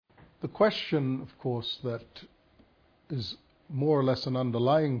The question, of course, that is more or less an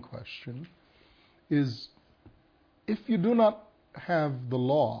underlying question is, if you do not have the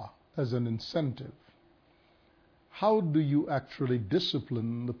law as an incentive, how do you actually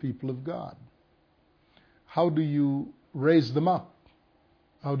discipline the people of God? How do you raise them up?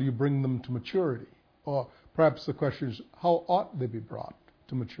 How do you bring them to maturity? Or perhaps the question is, how ought they be brought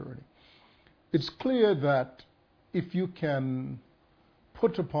to maturity? It's clear that if you can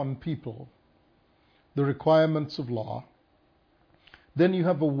put upon people the requirements of law, then you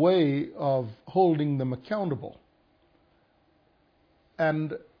have a way of holding them accountable.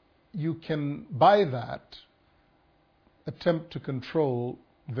 And you can, by that, attempt to control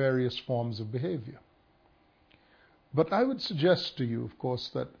various forms of behavior. But I would suggest to you, of course,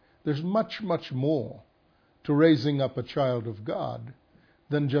 that there's much, much more to raising up a child of God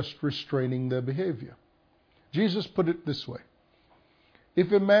than just restraining their behavior. Jesus put it this way: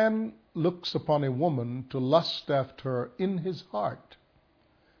 if a man looks upon a woman to lust after her in his heart,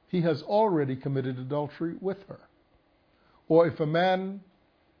 he has already committed adultery with her. Or if a man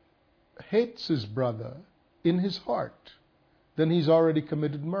hates his brother in his heart, then he's already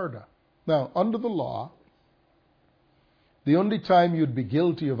committed murder. Now, under the law, the only time you'd be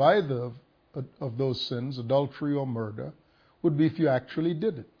guilty of either of those sins, adultery or murder, would be if you actually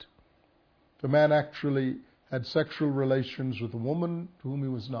did it. If a man actually had sexual relations with a woman to whom he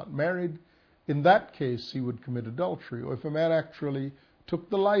was not married, in that case he would commit adultery. Or if a man actually took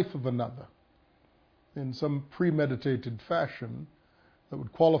the life of another in some premeditated fashion that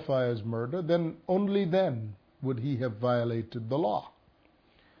would qualify as murder, then only then would he have violated the law.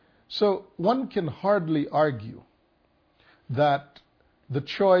 So one can hardly argue that the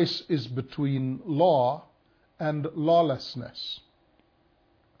choice is between law and lawlessness,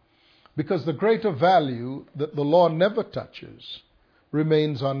 because the greater value that the law never touches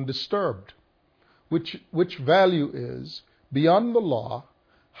remains undisturbed, which value is, beyond the law,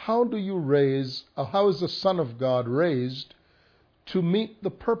 how is the Son of God raised to meet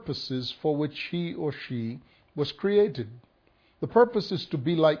the purposes for which he or she was created? The purpose is to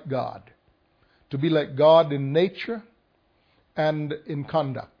be like God in nature and in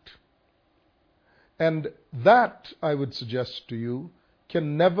conduct. And that, I would suggest to you,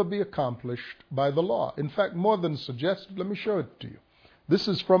 can never be accomplished by the law. In fact, more than suggested, let me show it to you. This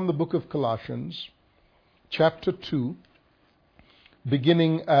is from the book of Colossians, chapter 2,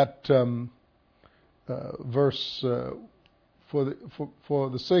 beginning at verse, for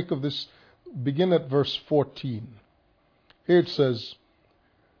the sake of this, begin at verse 14. Here it says,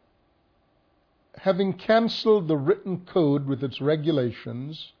 having cancelled the written code with its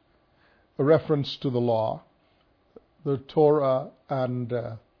regulations, a reference to the law, the Torah and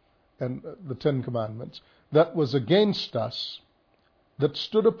the Ten Commandments, that was against us, that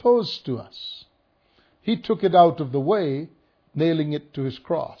stood opposed to us. He took it out of the way, nailing it to his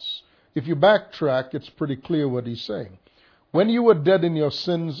cross. If you backtrack, it's pretty clear what he's saying. When you were dead in your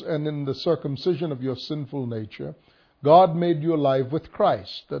sins and in the circumcision of your sinful nature, God made you alive with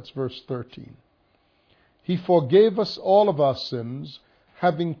Christ. That's verse 13. He forgave us all of our sins,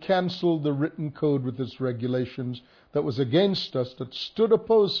 having cancelled the written code with its regulations that was against us, that stood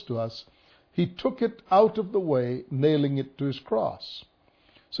opposed to us. He took it out of the way, nailing it to his cross.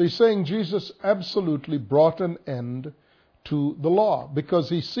 So he's saying Jesus absolutely brought an end to the law, because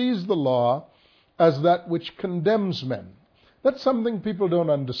he sees the law as that which condemns men. That's something people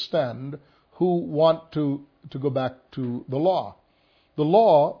don't understand who want to go back to the law. The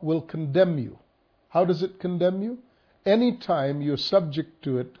law will condemn you. How does it condemn you? Any time you're subject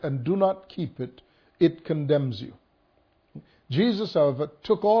to it and do not keep it, it condemns you. Jesus, however,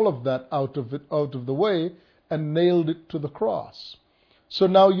 took all of that out of the way and nailed it to the cross. So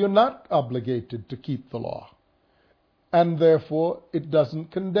now you're not obligated to keep the law, and therefore it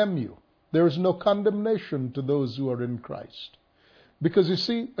doesn't condemn you. There is no condemnation to those who are in Christ. Because you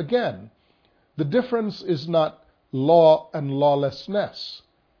see, again, the difference is not law and lawlessness.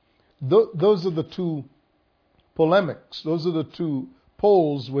 Those are the two polemics. Those are the two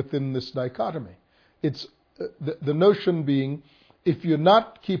poles within this dichotomy. It's the notion being, if you're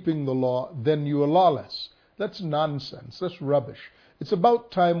not keeping the law, then you are lawless. That's nonsense. That's rubbish. It's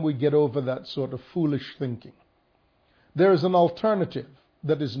about time we get over that sort of foolish thinking. There is an alternative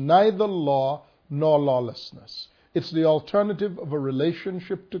that is neither law nor lawlessness. It's the alternative of a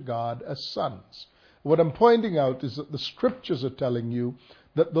relationship to God as sons. What I'm pointing out is that the scriptures are telling you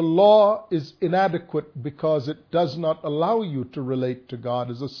that the law is inadequate because it does not allow you to relate to God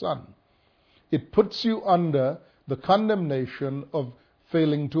as a son. It puts you under the condemnation of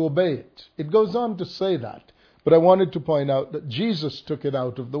failing to obey it. It goes on to say that. But I wanted to point out that Jesus took it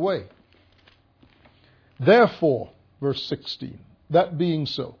out of the way. Therefore, verse 16, that being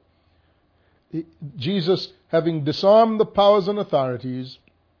so, Jesus, having disarmed the powers and authorities,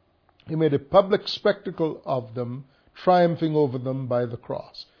 he made a public spectacle of them, triumphing over them by the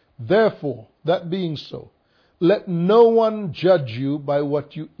cross. Therefore, that being so, let no one judge you by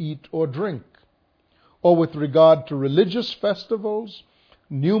what you eat or drink, or with regard to religious festivals,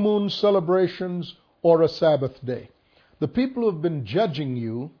 new moon celebrations, or a Sabbath day. The people who have been judging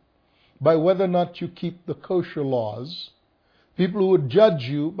you by whether or not you keep the kosher laws, people who would judge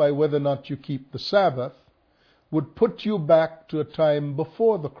you by whether or not you keep the Sabbath, would put you back to a time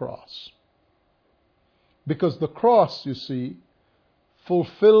before the cross. Because the cross, you see,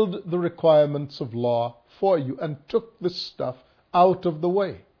 fulfilled the requirements of law for you and took this stuff out of the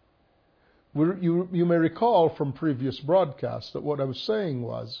way. You may recall from previous broadcasts that what I was saying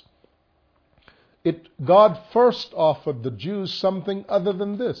was, God first offered the Jews something other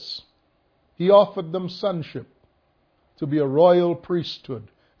than this. He offered them sonship, to be a royal priesthood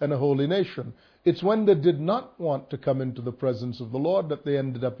and a holy nation. It's when they did not want to come into the presence of the Lord that they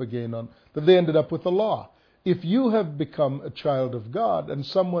ended up with the law. If you have become a child of God and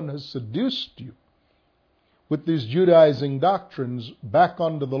someone has seduced you with these Judaizing doctrines back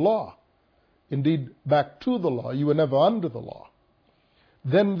under the law, indeed back to the law, you were never under the law,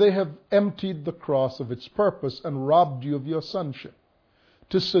 then they have emptied the cross of its purpose and robbed you of your sonship.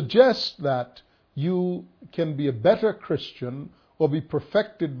 To suggest that you can be a better Christian or be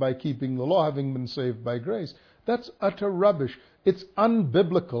perfected by keeping the law, having been saved by grace, that's utter rubbish. It's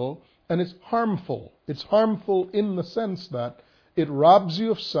unbiblical and it's harmful. It's harmful in the sense that it robs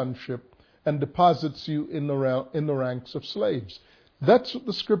you of sonship and deposits you in the ranks of slaves. That's what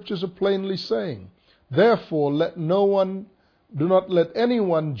the scriptures are plainly saying. Therefore, do not let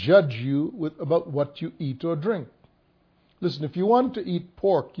anyone judge you about what you eat or drink. Listen, if you want to eat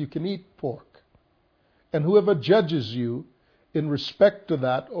pork, you can eat pork. And whoever judges you in respect to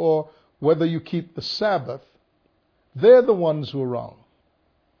that, or whether you keep the Sabbath, they're the ones who are wrong.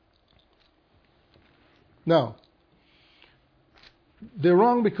 Now, they're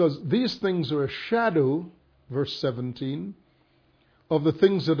wrong because these things are a shadow, verse 17, of the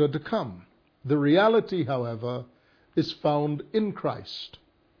things that are to come. The reality, however, is found in Christ.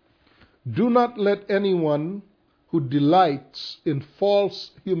 Do not let anyone who delights in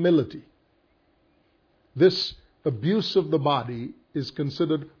false humility. This abuse of the body is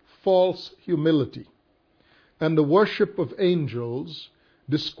considered false humility, and the worship of angels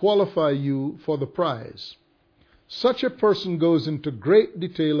disqualify you for the prize. Such a person goes into great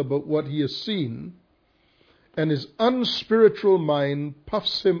detail about what he has seen, and his unspiritual mind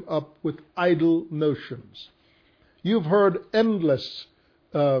puffs him up with idle notions. You've heard endless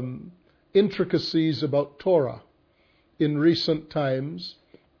intricacies about Torah in recent times.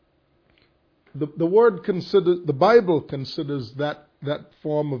 The Bible considers that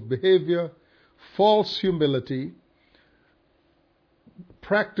form of behavior false humility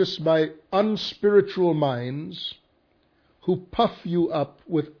practiced by unspiritual minds who puff you up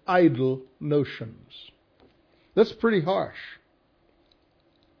with idle notions. That's pretty harsh.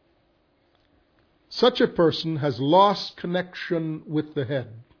 Such a person has lost connection with the head.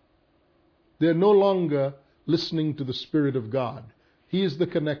 They're no longer listening to the Spirit of God. He is the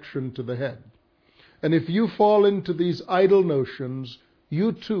connection to the head. And if you fall into these idle notions,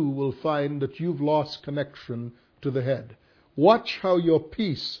 you too will find that you've lost connection to the head. Watch how your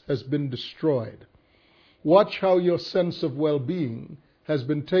peace has been destroyed. Watch how your sense of well-being has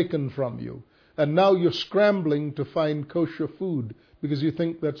been taken from you. And now you're scrambling to find kosher food because you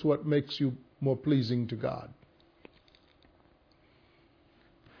think that's what makes you more pleasing to God.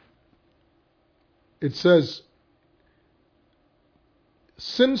 It says,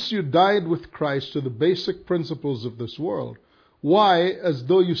 since you died with Christ to the basic principles of this world, why, as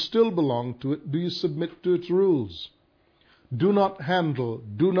though you still belong to it, do you submit to its rules? Do not handle,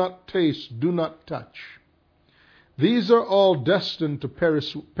 do not taste, do not touch. These are all destined to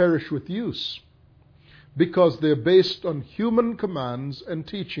perish with use, because they're based on human commands and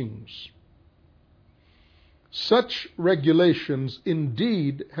teachings. Such regulations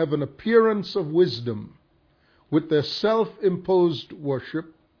indeed have an appearance of wisdom, with their self-imposed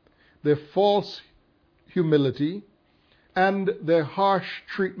worship, their false humility, and their harsh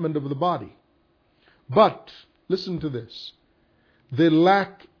treatment of the body. But, listen to this, they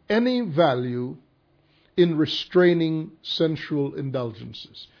lack any value in restraining sensual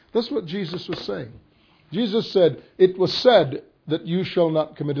indulgences. That's what Jesus was saying. Jesus said, it was said that you shall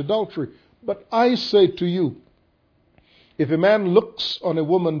not commit adultery. But I say to you, if a man looks on a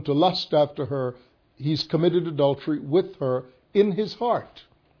woman to lust after her, he's committed adultery with her in his heart.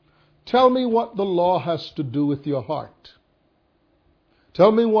 Tell me what the law has to do with your heart.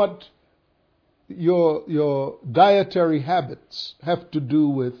 Tell me what your dietary habits have to do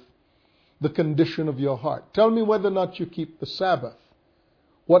with the condition of your heart. Tell me whether or not you keep the Sabbath,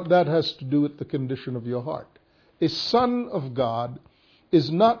 what that has to do with the condition of your heart. A son of God is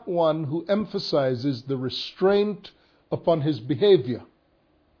not one who emphasizes the restraint upon his behavior.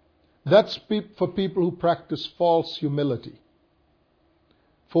 That's for people who practice false humility,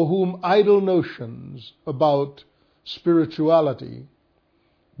 for whom idle notions about spirituality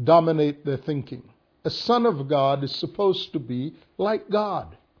dominate their thinking. A son of God is supposed to be like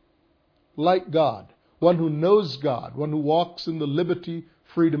God. Like God. One who knows God. One who walks in the liberty,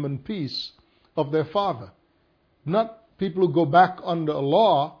 freedom, and peace of their Father. Not people who go back under a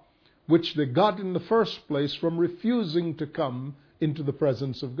law which they got in the first place from refusing to come into the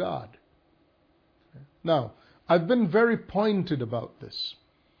presence of God. Now, I've been very pointed about this.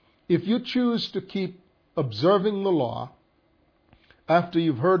 If you choose to keep observing the law after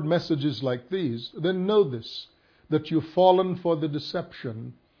you've heard messages like these, then know this, that you've fallen for the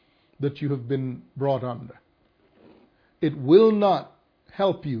deception that you have been brought under. It will not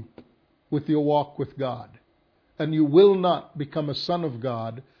help you with your walk with God, and you will not become a son of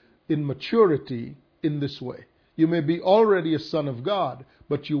God in maturity in this way. You may be already a son of God,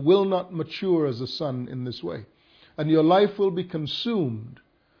 but you will not mature as a son in this way. And your life will be consumed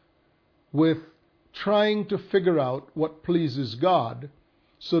with trying to figure out what pleases God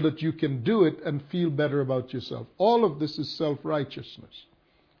so that you can do it and feel better about yourself. All of this is self-righteousness.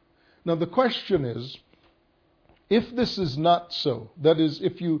 Now the question is, if this is not so, that is,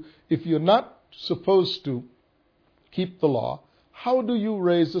 if you're not supposed to keep the law, how do you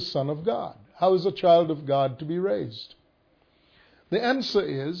raise a son of God? How is a child of God to be raised? The answer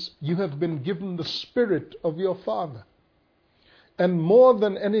is, you have been given the Spirit of your Father. And more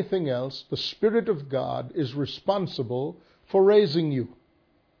than anything else, the Spirit of God is responsible for raising you.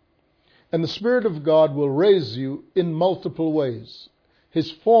 And the Spirit of God will raise you in multiple ways.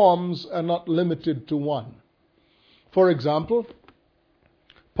 His forms are not limited to one. For example,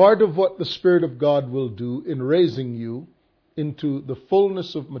 part of what the Spirit of God will do in raising you into the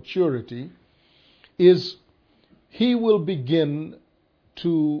fullness of maturity is He will begin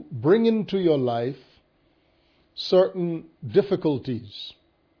to bring into your life certain difficulties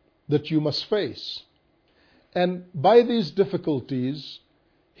that you must face. And by these difficulties,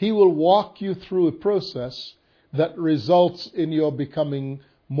 He will walk you through a process that results in your becoming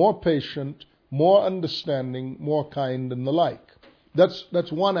more patient, more understanding, more kind, and the like.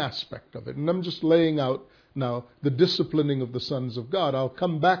 That's one aspect of it. And I'm just laying out now the disciplining of the sons of God. I'll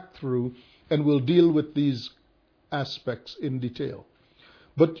come back through and we'll deal with these aspects in detail.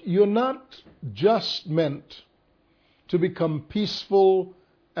 But you're not just meant to become peaceful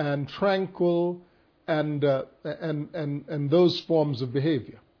and tranquil and those forms of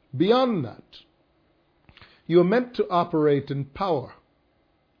behavior. Beyond that, you're meant to operate in power.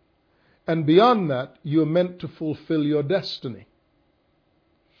 And beyond that, you're meant to fulfill your destiny.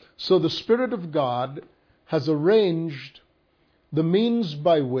 So the Spirit of God has arranged the means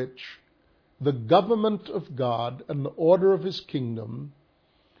by which the government of God and the order of His kingdom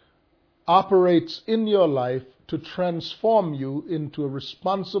operates in your life to transform you into a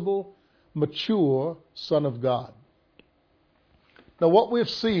responsible, mature son of God. Now, what we've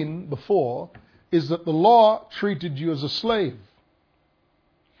seen before is that the law treated you as a slave,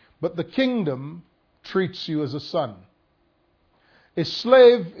 but the kingdom treats you as a son. A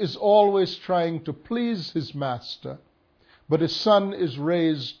slave is always trying to please his master, but a son is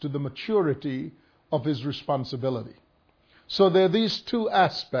raised to the maturity of his responsibility. So there are these two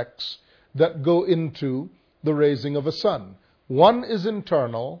aspects that go into the raising of a son. One is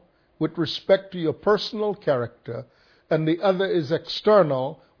internal, with respect to your personal character, and the other is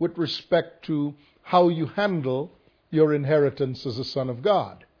external, with respect to how you handle your inheritance as a son of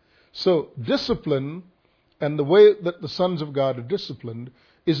God. So discipline, and the way that the sons of God are disciplined,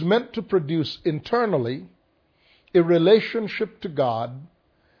 is meant to produce internally a relationship to God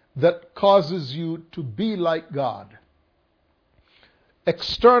that causes you to be like God.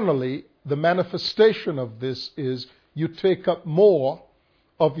 Externally, the manifestation of this is you take up more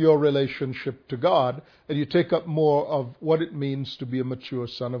of your relationship to God, and you take up more of what it means to be a mature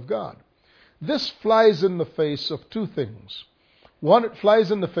son of God. This flies in the face of two things. One, it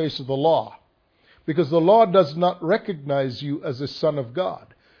flies in the face of the law, because the law does not recognize you as a son of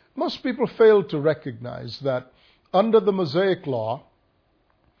God. Most people fail to recognize that under the Mosaic law,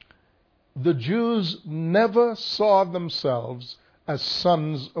 the Jews never saw themselves as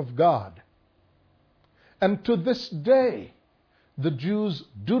sons of God. And to this day, the Jews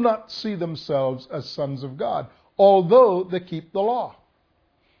do not see themselves as sons of God, although they keep the law.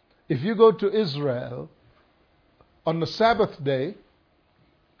 If you go to Israel on the Sabbath day,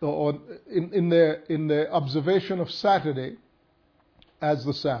 or in their observation of Saturday as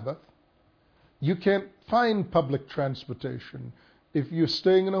the Sabbath, you can't find public transportation. If you're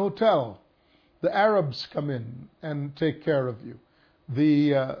staying in a hotel, the Arabs come in and take care of you.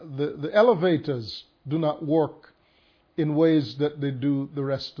 The elevators do not work in ways that they do the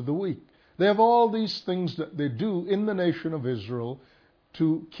rest of the week. They have all these things that they do in the nation of Israel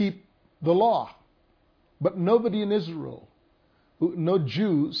to keep the law. But nobody in Israel, no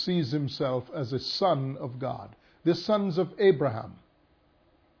Jew, sees himself as a son of God. They're sons of Abraham.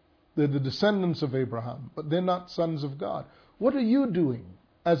 They're the descendants of Abraham, but they're not sons of God. What are you doing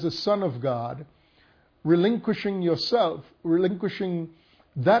as a son of God, relinquishing yourself, relinquishing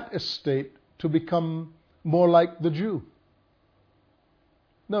that estate to become more like the Jew?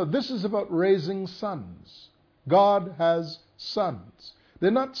 No, this is about raising sons. God has sons. They're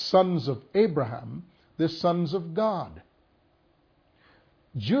not sons of Abraham, they're sons of God.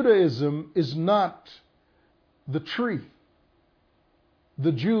 Judaism is not the tree.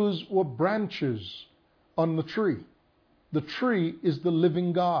 The Jews were branches on the tree. The tree is the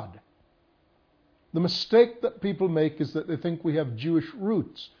living God. The mistake that people make is that they think we have Jewish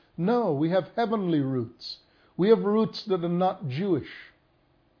roots. No, we have heavenly roots. We have roots that are not Jewish.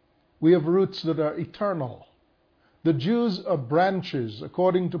 We have roots that are eternal. The Jews are branches,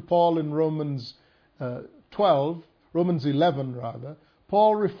 according to Paul in Romans 11 rather.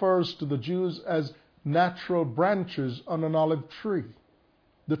 Paul refers to the Jews as natural branches on an olive tree.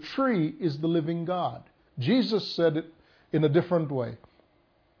 The tree is the living God. Jesus said it in a different way.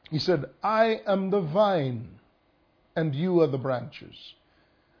 He said, I am the vine, and you are the branches.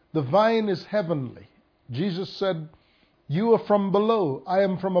 The vine is heavenly. Jesus said, you are from below, I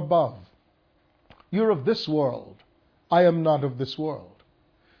am from above. You're of this world, I am not of this world.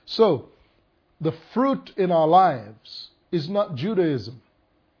 So, the fruit in our lives is not Judaism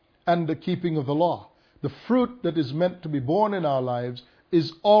and the keeping of the law. The fruit that is meant to be born in our lives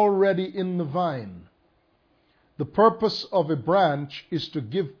is already in the vine. The purpose of a branch is to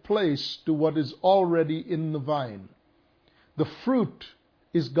give place to what is already in the vine. The fruit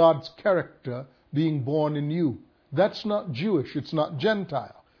is God's character being born in you. That's not Jewish, it's not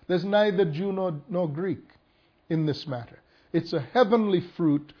Gentile. There's neither Jew nor Greek in this matter. It's a heavenly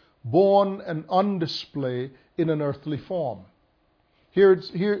fruit born and on display in an earthly form. Here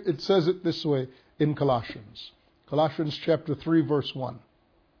it says it this way in Colossians. Colossians chapter 3 verse 1.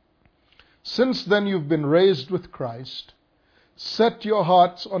 Since then you've been raised with Christ, set your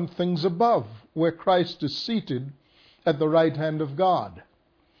hearts on things above, where Christ is seated at the right hand of God.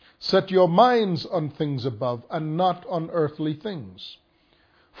 Set your minds on things above and not on earthly things.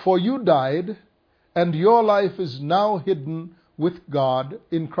 For you died, and your life is now hidden with God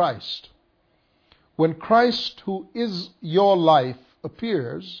in Christ. When Christ, who is your life,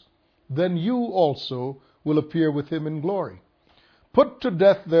 appears, then you also will appear with him in glory. Put to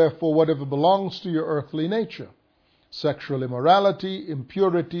death, therefore, whatever belongs to your earthly nature: sexual immorality,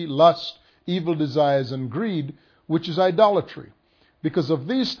 impurity, lust, evil desires, and greed, which is idolatry. Because of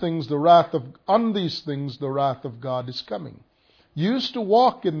these things, on these things, the wrath of God is coming. You used to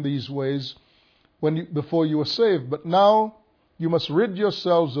walk in these ways before you were saved, but now you must rid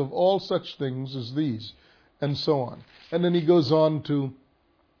yourselves of all such things as these, and so on. And then he goes on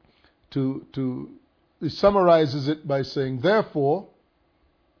he summarizes it by saying, therefore,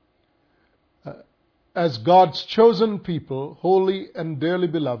 as God's chosen people, holy and dearly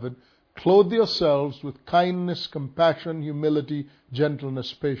beloved, clothe yourselves with kindness, compassion, humility,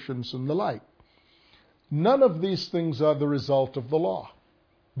 gentleness, patience, and the like. None of these things are the result of the law,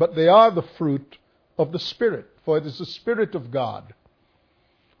 but they are the fruit of the Spirit, for it is the Spirit of God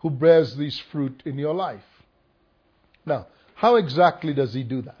who bears these fruit in your life. Now, how exactly does he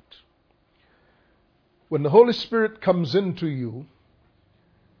do that? When the Holy Spirit comes into you,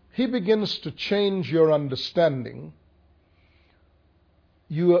 he begins to change your understanding.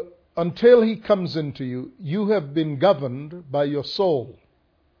 Until he comes into you, you have been governed by your soul.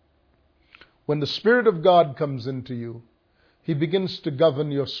 When the Spirit of God comes into you, he begins to govern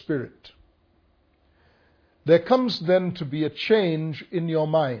your spirit. There comes then to be a change in your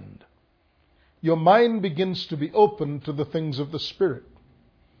mind. Your mind begins to be open to the things of the Spirit.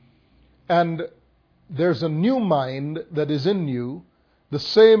 And there's a new mind that is in you, the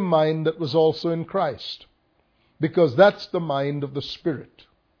same mind that was also in Christ, because that's the mind of the Spirit.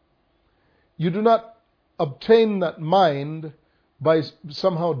 You do not obtain that mind by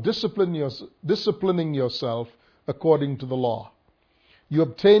somehow disciplining yourself according to the law. You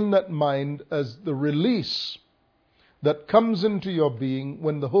obtain that mind as the release that comes into your being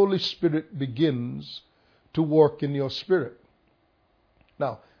when the Holy Spirit begins to work in your spirit.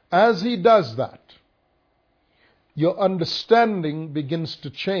 Now, as He does that, your understanding begins to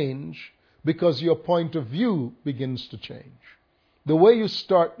change because your point of view begins to change. The way you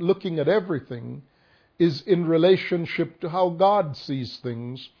start looking at everything is in relationship to how God sees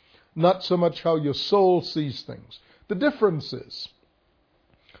things, not so much how your soul sees things. The difference is,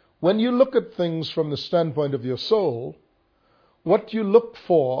 when you look at things from the standpoint of your soul, what you look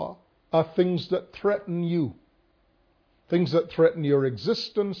for are things that threaten you, things that threaten your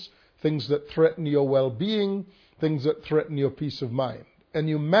existence, things that threaten your well-being, things that threaten your peace of mind. And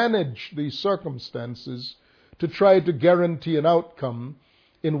you manage these circumstances to try to guarantee an outcome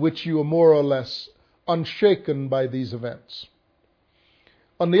in which you are more or less unshaken by these events.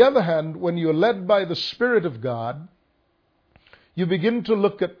 On the other hand, when you're led by the Spirit of God, you begin to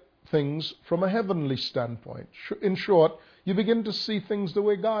look at things from a heavenly standpoint. In short, you begin to see things the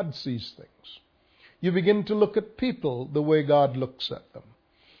way God sees things. You begin to look at people the way God looks at them.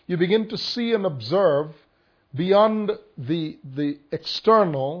 You begin to see and observe beyond the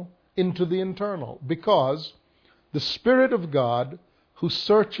external into the internal, because the Spirit of God, who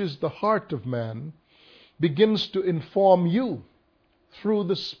searches the heart of man, begins to inform you through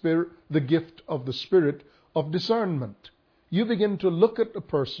the gift of the Spirit of discernment. You begin to look at a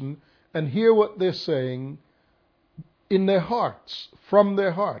person and hear what they're saying in their hearts, from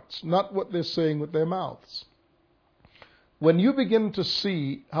their hearts, not what they're saying with their mouths. When you begin to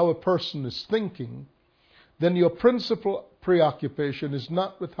see how a person is thinking, then your principal preoccupation is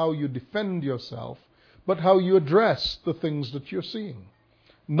not with how you defend yourself, but how you address the things that you're seeing.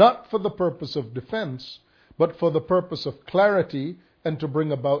 Not for the purpose of defense, but for the purpose of clarity and to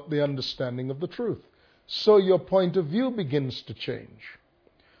bring about the understanding of the truth. So your point of view begins to change.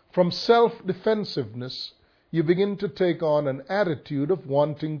 From self-defensiveness, you begin to take on an attitude of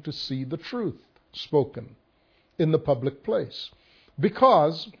wanting to see the truth spoken in the public place.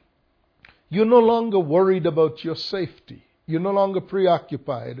 Because you're no longer worried about your safety. You're no longer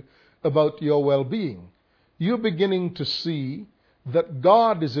preoccupied about your well-being. You're beginning to see that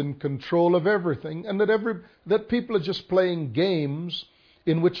God is in control of everything, and that people are just playing games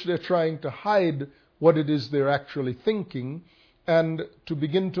in which they're trying to hide what it is they're actually thinking, and to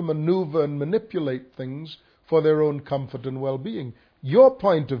begin to maneuver and manipulate things for their own comfort and well-being. Your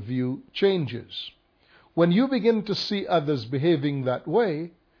point of view changes. When you begin to see others behaving that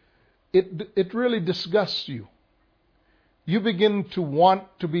way, it really disgusts you. You begin to want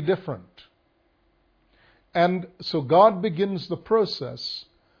to be different. And so God begins the process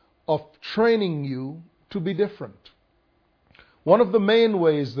of training you to be different. One of the main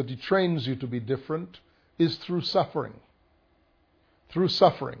ways that He trains you to be different is through suffering. Through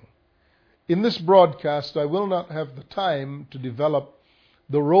suffering. In this broadcast, I will not have the time to develop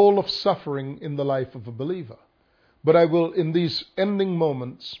the role of suffering in the life of a believer. But I will, in these ending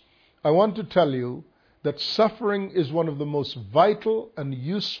moments, I want to tell you that suffering is one of the most vital and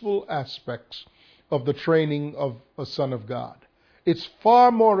useful aspects of the training of a son of God. It's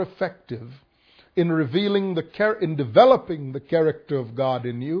far more effective in developing the character of God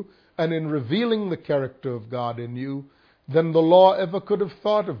in you and in revealing the character of God in you than the law ever could have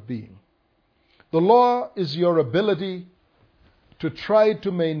thought of being. The law is your ability to try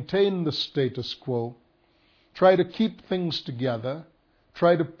to maintain the status quo, try to keep things together,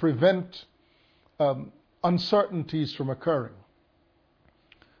 try to prevent uncertainties from occurring.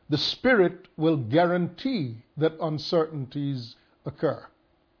 The Spirit will guarantee that uncertainties occur.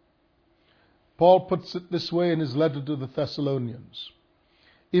 Paul puts it this way in his letter to the Thessalonians.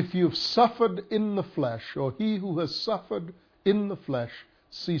 If you've suffered in the flesh, or he who has suffered in the flesh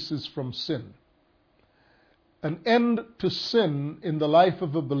ceases from sin. An end to sin in the life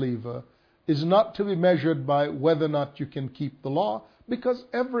of a believer is not to be measured by whether or not you can keep the law, because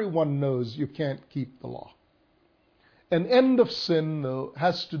everyone knows you can't keep the law. An end of sin, though,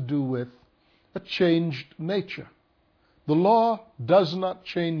 has to do with a changed nature. The law does not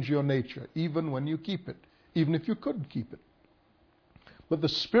change your nature, even when you keep it, even if you could keep it. But the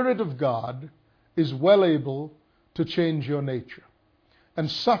Spirit of God is well able to change your nature. And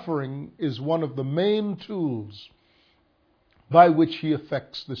suffering is one of the main tools by which He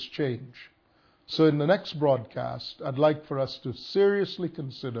effects this change. So in the next broadcast, I'd like for us to seriously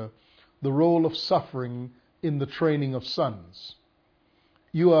consider the role of suffering in the training of sons.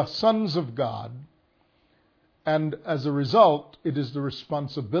 You are sons of God, and as a result, it is the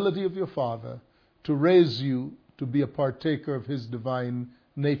responsibility of your Father to raise you to be a partaker of His divine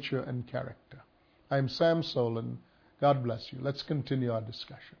nature and character. I'm Sam Solon. God bless you. Let's continue our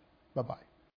discussion. Bye-bye.